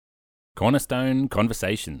Cornerstone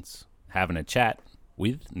Conversations, having a chat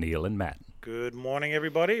with Neil and Matt. Good morning,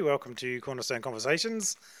 everybody. Welcome to Cornerstone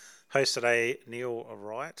Conversations. Host today, Neil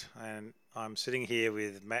Wright, and I'm sitting here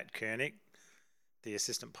with Matt Koenig, the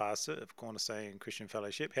assistant pastor of Cornerstone Christian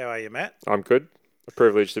Fellowship. How are you, Matt? I'm good. A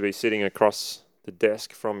privilege to be sitting across the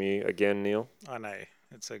desk from you again, Neil. I know.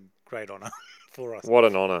 It's a great honour for us. What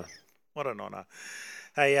an honour. What an honour.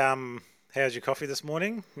 Hey, how's your coffee this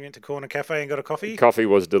morning? We went to Corner Cafe and got a coffee? Coffee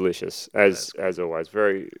was delicious, as always.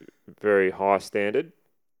 Very, very high standard.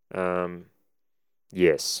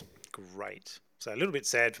 Yes. Great. So a little bit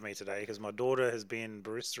sad for me today because my daughter has been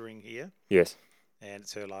baristaing here. Yes. And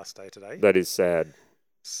it's her last day today. That is sad.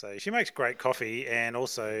 So she makes great coffee, and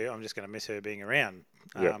also I'm just going to miss her being around.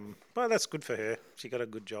 Yep. But that's good for her. She got a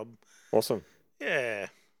good job. Awesome. Yeah.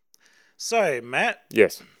 So, Matt.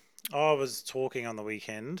 Yes. I was talking on the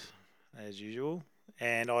weekend, as usual,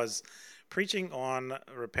 and I was preaching on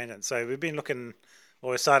repentance. So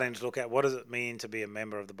we're starting to look at what does it mean to be a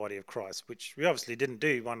member of the body of Christ, which we obviously didn't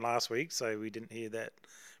do one last week, so we didn't hear that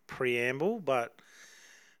preamble, but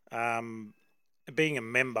being a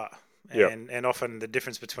member and often the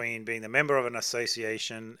difference between being the member of an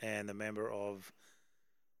association and the member of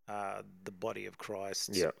the body of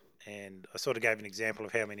Christ. Yeah. And I sort of gave an example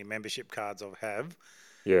of how many membership cards I have.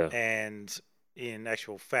 Yeah. And in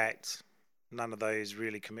actual fact, none of those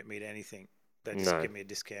really commit me to anything. They just give me a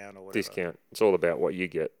discount or whatever. Discount. It's all about what you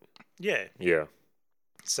get. Yeah. Yeah.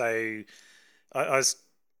 So I was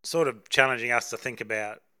sort of challenging us to think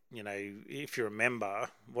about, if you're a member,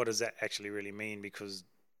 what does that actually really mean? Because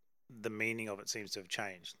the meaning of it seems to have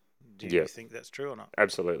changed. Do you think that's true or not?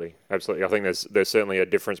 Absolutely. Absolutely. I think there's certainly a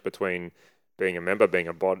difference between being a member, being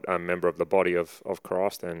a member of the body of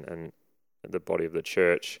Christ and the body of the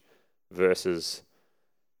church versus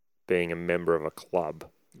being a member of a club.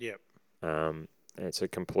 Yep. And it's a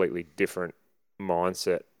completely different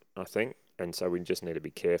mindset, I think. And so we just need to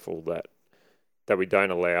be careful that we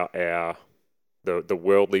don't allow the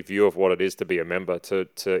worldly view of what it is to be a member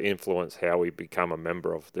to influence how we become a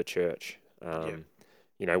member of the church.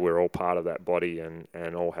 We're all part of that body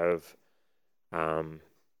and all have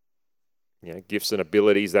gifts and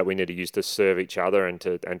abilities that we need to use to serve each other and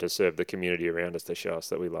to serve the community around us to show us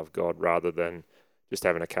that we love God, rather than just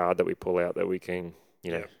having a card that we pull out that we can,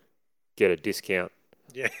 get a discount.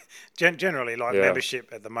 Yeah, generally, membership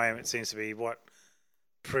at the moment seems to be what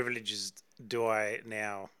privileges do I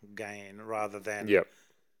now gain, rather than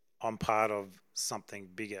I'm part of something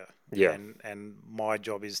bigger. Yeah. And my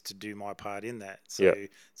job is to do my part in that. So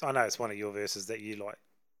I know it's one of your verses that you like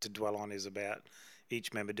to dwell on is about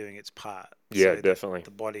each member doing its part. Yeah, so definitely.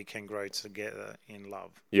 The body can grow together in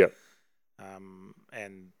love. Yeah.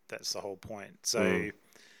 And that's the whole point. So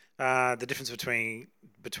the difference between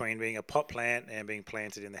being a pot plant and being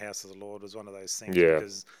planted in the house of the Lord was one of those things. Yeah.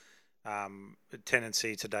 Because the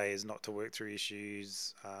tendency today is not to work through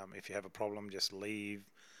issues. If you have a problem, just leave.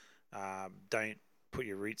 Don't put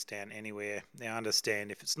your roots down anywhere. Now, understand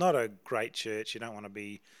if it's not a great church, you don't want to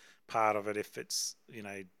be part of it if it's,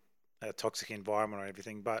 a toxic environment or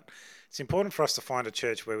everything. But it's important for us to find a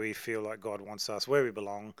church where we feel like God wants us, where we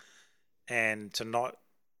belong, and to not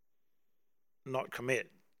commit.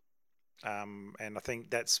 And I think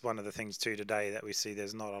that's one of the things too today that we see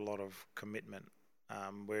there's not a lot of commitment.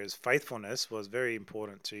 Whereas faithfulness was very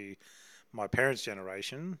important to my parents'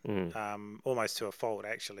 generation, almost to a fault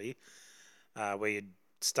actually, where you'd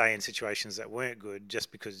stay in situations that weren't good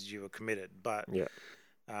just because you were committed. But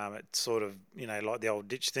it's sort of, like the old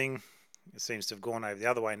ditch thing. It seems to have gone over the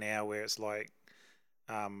other way now, where it's like,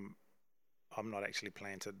 I'm not actually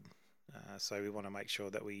planted. So we want to make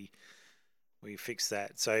sure that we fix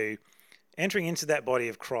that. So entering into that body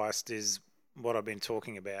of Christ is what I've been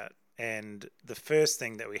talking about. And the first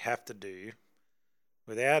thing that we have to do,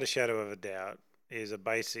 without a shadow of a doubt, is a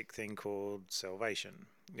basic thing called salvation.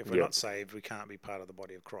 If we're not saved, we can't be part of the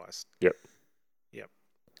body of Christ. Yep.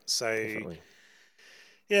 So, definitely.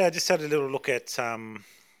 I just had a little look at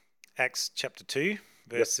Acts chapter 2,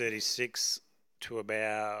 verse 36 to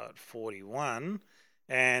about 41.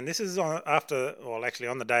 And this is on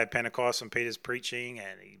the day of Pentecost when Peter's preaching,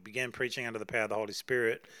 and he began preaching under the power of the Holy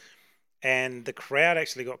Spirit. And the crowd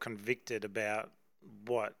actually got convicted about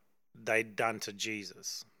what they'd done to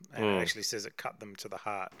Jesus. And it actually says it cut them to the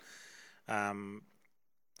heart. And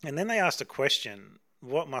then they asked a question,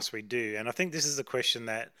 what must we do? And I think this is a question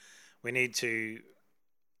that we need to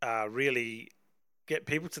really get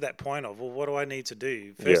people to that point of, well, what do I need to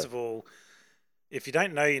do? First of all, if you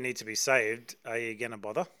don't know you need to be saved, are you going to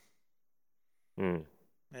bother?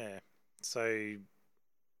 Yeah. So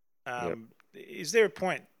is there a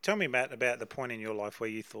point? Tell me, Matt, about the point in your life where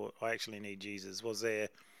you thought, I actually need Jesus. Was there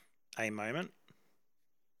a moment?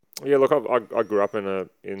 Yeah, look, I grew up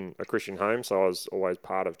in a Christian home, so I was always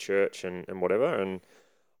part of church and whatever. And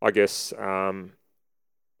I guess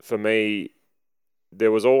for me,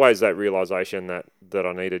 there was always that realization that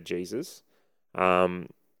I needed Jesus, but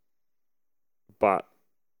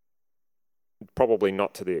probably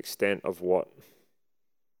not to the extent of what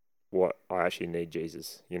I actually need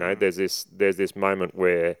Jesus. You know, there's this moment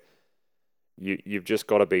where you've just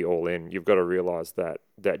got to be all in. You've got to realize that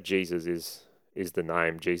Jesus is the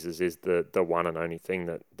name. Jesus is the one and only thing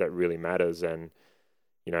that really matters, and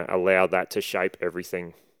you know, allow that to shape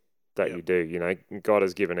everything that you do. You know, God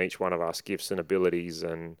has given each one of us gifts and abilities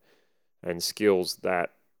and skills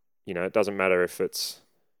that, you know, it doesn't matter if it's,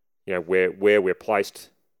 you know, where we're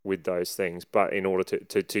placed with those things, but in order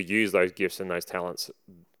to use those gifts and those talents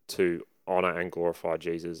to honor and glorify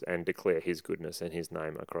Jesus and declare his goodness and his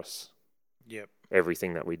name across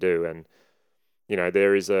everything that we do. And, you know,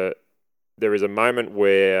 there is a moment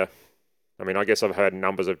where, I mean, I guess I've had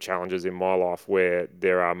numbers of challenges in my life where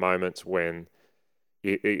there are moments when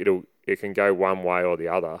it can go one way or the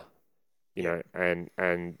other, you know,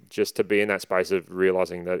 and just to be in that space of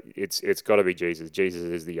realizing that it's got to be Jesus. Jesus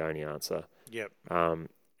is the only answer.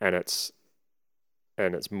 And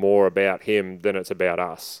it's more about him than it's about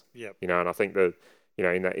us. You know, and I think that, you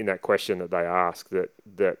know, in that question that they ask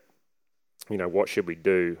that you know, what should we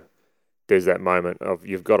do? There's that moment of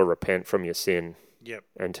you've got to repent from your sin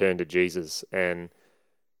and turn to Jesus. And,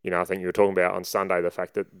 you know, I think you were talking about on Sunday the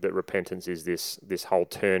fact that repentance is this whole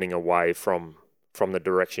turning away from the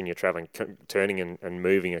direction you're traveling, turning and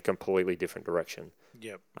moving a completely different direction.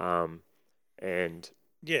 And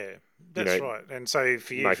yeah, that's, you know, right. And so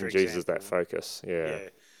for you, making Jesus that focus.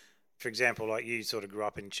 For example, like you sort of grew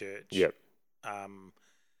up in church. And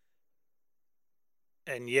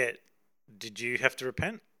yet, did you have to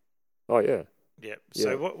repent? Oh yeah.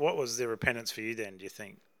 So what was the repentance for you then, do you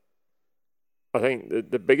think? I think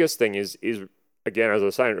the biggest thing is again, as I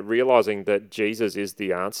was saying, realizing that Jesus is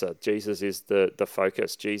the answer. Jesus is the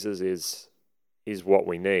focus. Jesus is what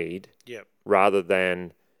we need. Rather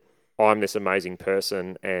than I'm this amazing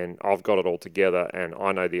person and I've got it all together and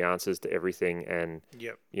I know the answers to everything. And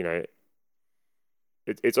you know,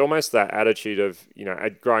 it's almost that attitude of, you know,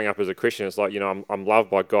 growing up as a Christian, it's like, you know, I'm loved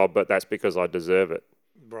by God, but that's because I deserve it.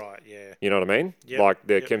 Right. Yeah. You know what I mean? Like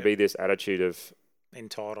there can be this attitude of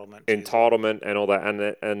entitlement and all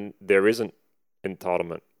that, and there isn't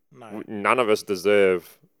entitlement. No. None of us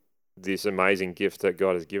deserve this amazing gift that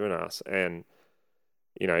God has given us, and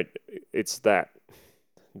you know, it's that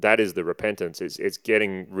is the repentance. It's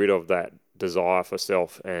getting rid of that desire for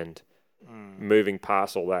self and moving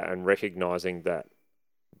past all that and recognizing that,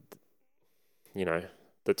 you know,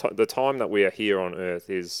 the time that we are here on earth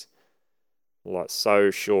is like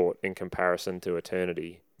so short in comparison to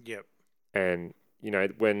eternity. And you know,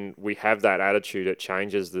 when we have that attitude, it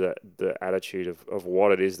changes the attitude of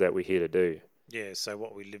what it is that we're here to do. So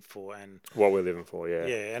what we live for and what we're living for.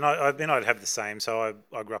 And I'd have the same. So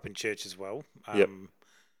I grew up in church as well.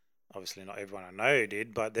 Obviously not everyone I know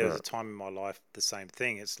did, but there was a time in my life, the same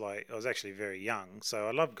thing. It's like I was actually very young, so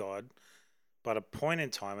I loved God, but a point in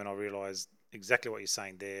time when I realized exactly what you're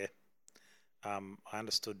saying there, I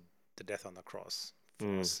understood the death on the cross for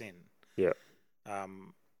my sin.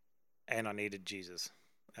 And I needed Jesus,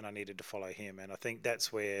 and I needed to follow him. And I think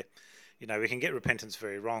that's where, you know, we can get repentance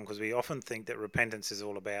very wrong, because we often think that repentance is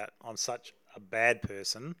all about, I'm such a bad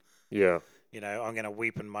person. You know, I'm going to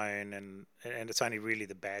weep and moan, and it's only really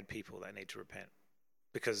the bad people that need to repent,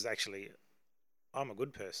 because actually I'm a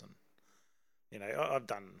good person. You know, I've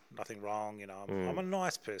done nothing wrong. You know, I'm a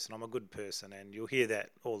nice person. I'm a good person. And you'll hear that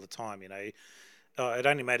all the time, you know. It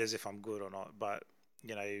only matters if I'm good or not. But,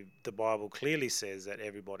 you know, the Bible clearly says that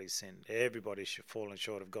everybody's sinned. Everybody's fallen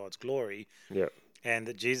short of God's glory. And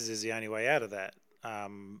that Jesus is the only way out of that.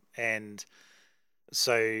 And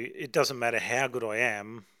so it doesn't matter how good I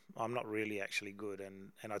am, I'm not really actually good.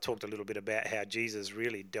 And I talked a little bit about how Jesus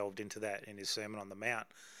really delved into that in his Sermon on the Mount,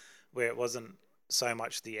 where it wasn't so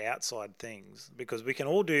much the outside things, because we can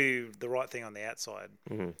all do the right thing on the outside,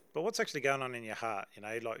 but what's actually going on in your heart? You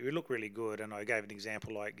know, like you look really good, and I gave an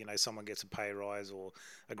example, like, you know, someone gets a pay rise or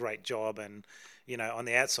a great job, and you know, on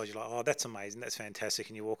the outside you're like, oh, that's amazing, that's fantastic,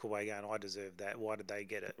 and you walk away going, I deserve that, why did they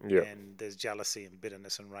get it? And there's jealousy and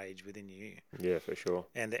bitterness and rage within you. For sure.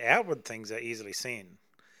 And the outward things are easily seen,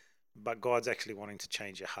 but God's actually wanting to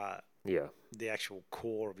change your heart, the actual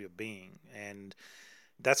core of your being. And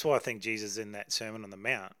that's why I think Jesus in that Sermon on the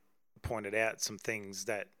Mount pointed out some things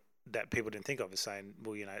that that people didn't think of as saying,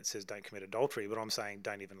 well, it says don't commit adultery, but I'm saying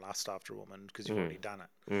don't even lust after a woman because you've already done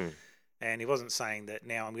it. Mm. And he wasn't saying that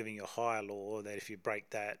now I'm giving you a higher law that if you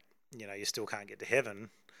break that, you still can't get to heaven.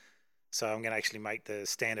 So I'm going to actually make the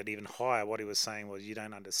standard even higher. What he was saying was you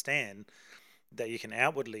don't understand that you can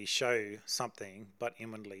outwardly show something, but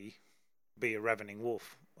inwardly be a ravening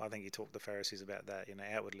wolf. I think he talked to the Pharisees about that.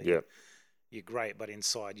 Outwardly you're great, but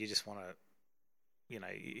inside you just want to,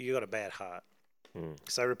 you got a bad heart. Mm.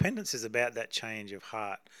 So repentance is about that change of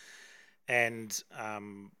heart. And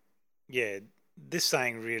this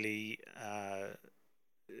saying really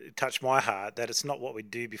touched my heart, that it's not what we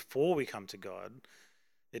do before we come to God.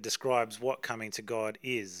 It describes what coming to God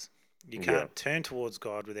is. You can't turn towards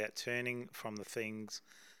God without turning from the things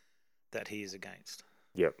that he is against.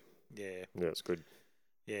 Yep. Yeah. Yeah, that's good.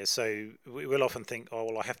 Yeah, so we'll often think, oh,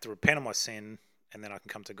 well, I have to repent of my sin and then I can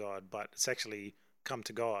come to God. But it's actually come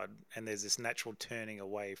to God and there's this natural turning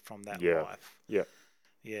away from that life. Yeah.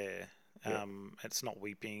 Yeah. It's not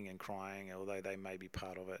weeping and crying, although they may be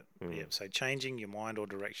part of it. Mm. Yeah. So changing your mind or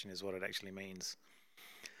direction is what it actually means.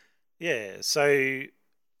 Yeah. So,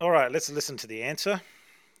 all right, let's listen to the answer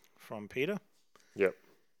from Peter. Yep.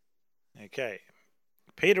 Okay.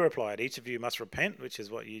 Peter replied, each of you must repent, which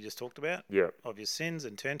is what you just talked about, of your sins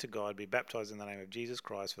and turn to God, be baptized in the name of Jesus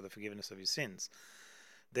Christ for the forgiveness of your sins.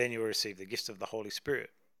 Then you will receive the gift of the Holy Spirit.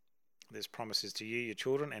 There's promises to you, your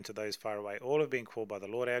children, and to those far away. All have been called by the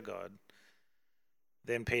Lord our God.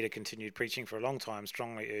 Then Peter continued preaching for a long time,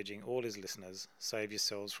 strongly urging all his listeners, save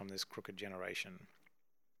yourselves from this crooked generation.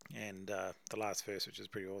 And the last verse, which is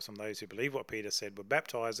pretty awesome, those who believe what Peter said were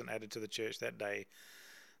baptized and added to the church that day,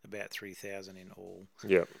 about 3,000 in all.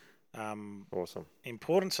 Yep. Awesome.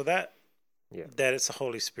 Importance of that, that it's the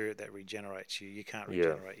Holy Spirit that regenerates you. You can't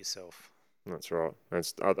regenerate yourself. That's right. I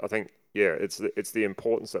think, it's the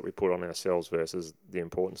importance that we put on ourselves versus the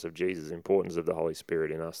importance of Jesus, the importance of the Holy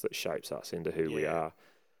Spirit in us that shapes us into who we are.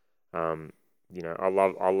 I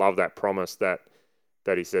love that promise that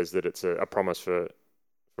he says that it's a promise for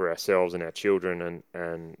ourselves and our children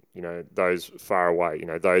and those far away,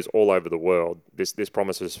 those all over the world. This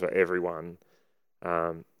promise is for everyone,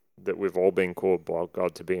 that we've all been called by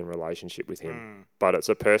God to be in relationship with him. But it's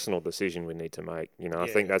a personal decision we need to make. I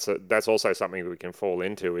think that's also something that we can fall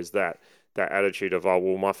into, is that attitude of, oh,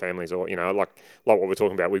 well, my family's all, like what we're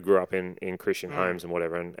talking about. We grew up in Christian homes and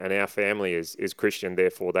whatever, and our family is Christian,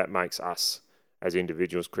 therefore that makes us as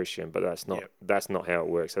individuals Christian, but that's not how it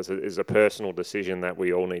works. It's a personal decision that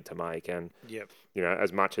we all need to make. And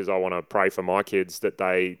as much as I want to pray for my kids that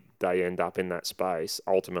they end up in that space,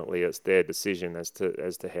 ultimately it's their decision as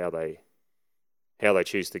to how they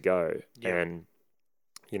choose to go. And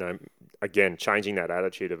again, changing that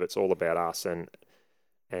attitude of it's all about us and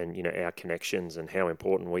our connections and how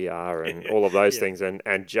important we are and all of those things, and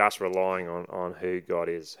just relying on who God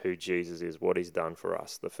is, who Jesus is, what he's done for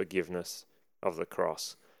us, the forgiveness of the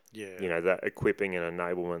cross, that equipping and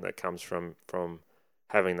enablement that comes from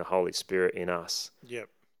having the Holy Spirit in us,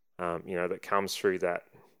 that comes through that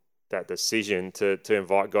decision to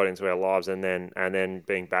invite God into our lives, and then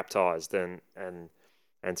being baptized and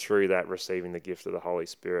through that receiving the gift of the Holy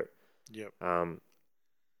Spirit.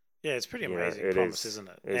 It's pretty amazing promise, isn't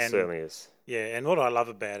it? It certainly is. Yeah, and what I love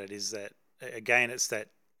about it is that, again, it's that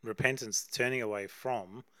repentance, turning away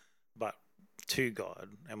from, but to God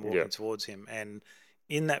and walking towards him. And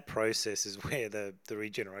in that process is where the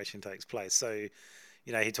regeneration takes place. So,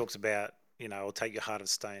 he talks about, I'll take your heart of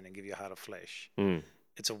stone and give you a heart of flesh.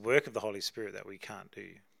 It's a work of the Holy Spirit that we can't do.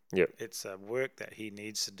 It's a work that he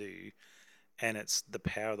needs to do. And it's the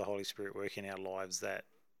power of the Holy Spirit working in our lives that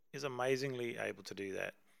is amazingly able to do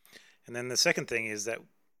that. And then the second thing is that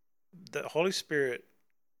the Holy Spirit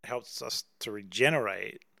helps us to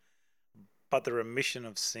regenerate, but the remission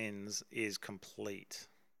of sins is complete.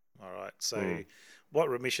 All right. So what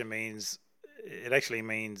remission means, it actually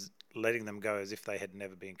means letting them go as if they had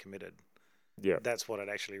never been committed. That's what it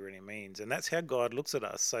actually really means. And that's how God looks at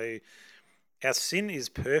us. So our sin is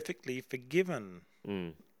perfectly forgiven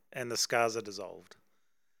and the scars are dissolved.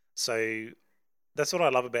 So that's what I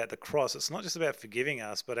love about the cross. It's not just about forgiving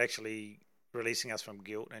us, but actually releasing us from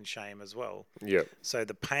guilt and shame as well. So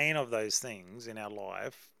the pain of those things in our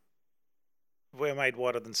life, we're made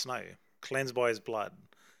whiter than snow, cleansed by his blood,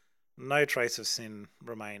 no trace of sin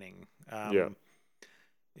remaining. And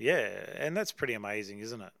that's pretty amazing,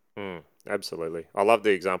 isn't it? Absolutely. I love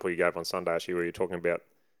the example you gave on Sunday, actually, where you're talking about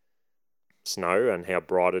snow and how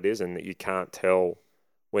bright it is, and that you can't tell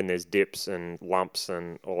when there's dips and lumps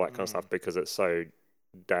and all that kind of stuff because it's so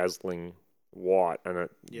dazzling white. And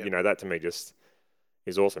it, that to me just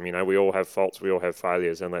is awesome. We all have faults, we all have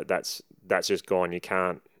failures, and that's just gone. You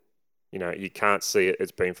can't You know, you can't see it.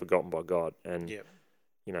 It's been forgotten by God. And, Yep.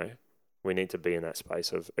 you know, we need to be in that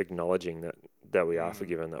space of acknowledging that we are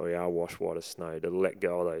forgiven, that we are washed white as snow, to let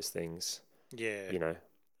go of those things. Yeah. You know,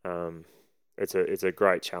 it's a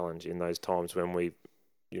great challenge in those times when we,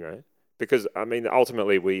 you know, because, I mean,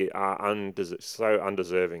 ultimately we are so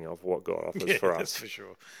undeserving of what God offers for That's us. for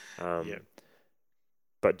sure. Yeah.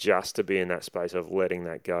 But just to be in that space of letting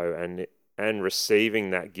that go and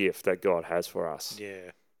receiving that gift that God has for us.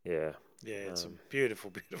 Yeah. Yeah. Yeah. It's a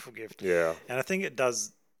beautiful, beautiful gift. Yeah. And I think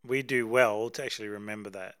we do well to actually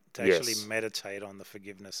remember that, to actually meditate on the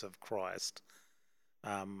forgiveness of Christ.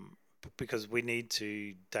 Because we need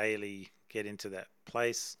to daily get into that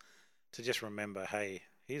place to just remember, hey,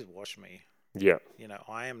 He's washed me. Yeah. You know,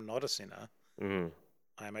 I am not a sinner. Mm.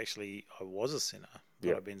 I was a sinner,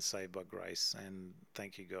 but I've been saved by grace, and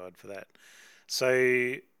thank you, God, for that. So,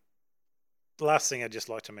 the last thing I'd just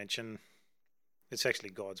like to mention, it's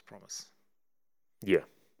actually God's promise. Yeah.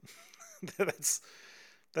 That's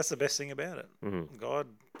the best thing about it. Mm-hmm. God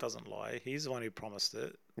doesn't lie. He's the one who promised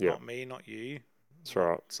it. Yeah. Not me, not you. That's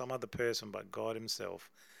right. Some other person, but God Himself.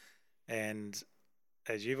 And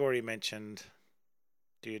as you've already mentioned,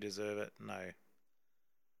 do you deserve it? No.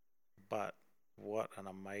 But what an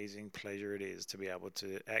amazing pleasure it is to be able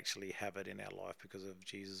to actually have it in our life because of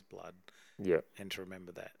Jesus' blood. Yeah. And to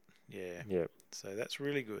remember that. Yeah. Yeah. So that's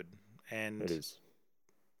really good. And it is.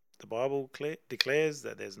 The Bible declares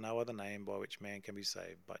that there's no other name by which man can be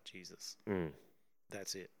saved but Jesus. Mm.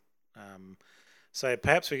 That's it. So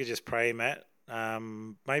perhaps we could just pray, Matt.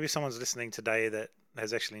 Maybe someone's listening today that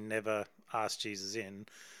has actually never asked Jesus in.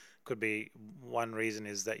 Could be one reason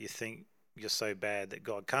is that you think you're so bad that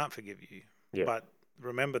God can't forgive you. Yeah. But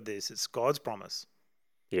remember this, it's God's promise.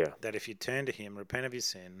 Yeah. That if you turn to Him, repent of your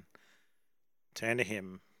sin, turn to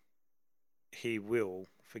Him, He will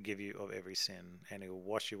forgive you of every sin and He will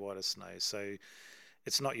wash you white as snow. So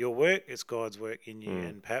it's not your work, it's God's work in you.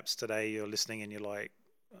 And perhaps today you're listening and you're like,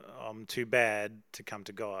 I'm too bad to come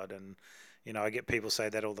to God. And, you know, I get people say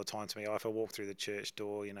that all the time to me. Oh, if I walk through the church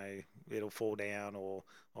door, you know, it'll fall down or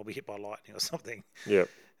I'll be hit by lightning or something. Yeah.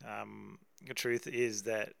 The truth is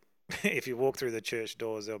that if you walk through the church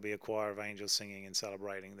doors, there'll be a choir of angels singing and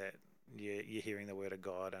celebrating that you're hearing the word of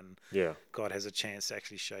God, and God has a chance to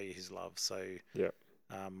actually show you His love. So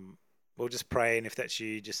we'll just pray, and if that's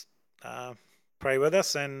you, just pray with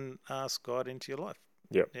us and ask God into your life.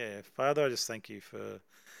 Yeah, Father, I just thank you for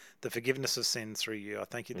the forgiveness of sin through you. I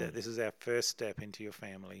thank you that this is our first step into your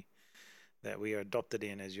family, that we are adopted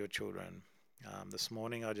in as your children. This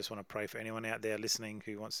morning, I just want to pray for anyone out there listening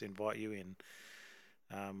who wants to invite you in.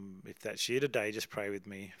 If that's you today, just pray with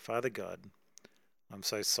me. Father God, I'm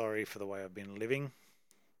so sorry for the way I've been living.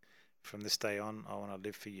 From this day on, I want to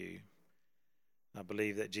live for you. I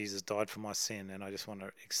believe that Jesus died for my sin, and I just want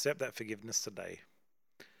to accept that forgiveness today.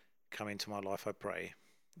 Come into my life, I pray.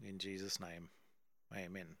 In Jesus' name,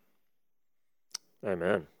 amen.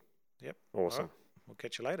 Amen. Yep. Awesome. Right. We'll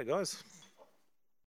catch you later, guys.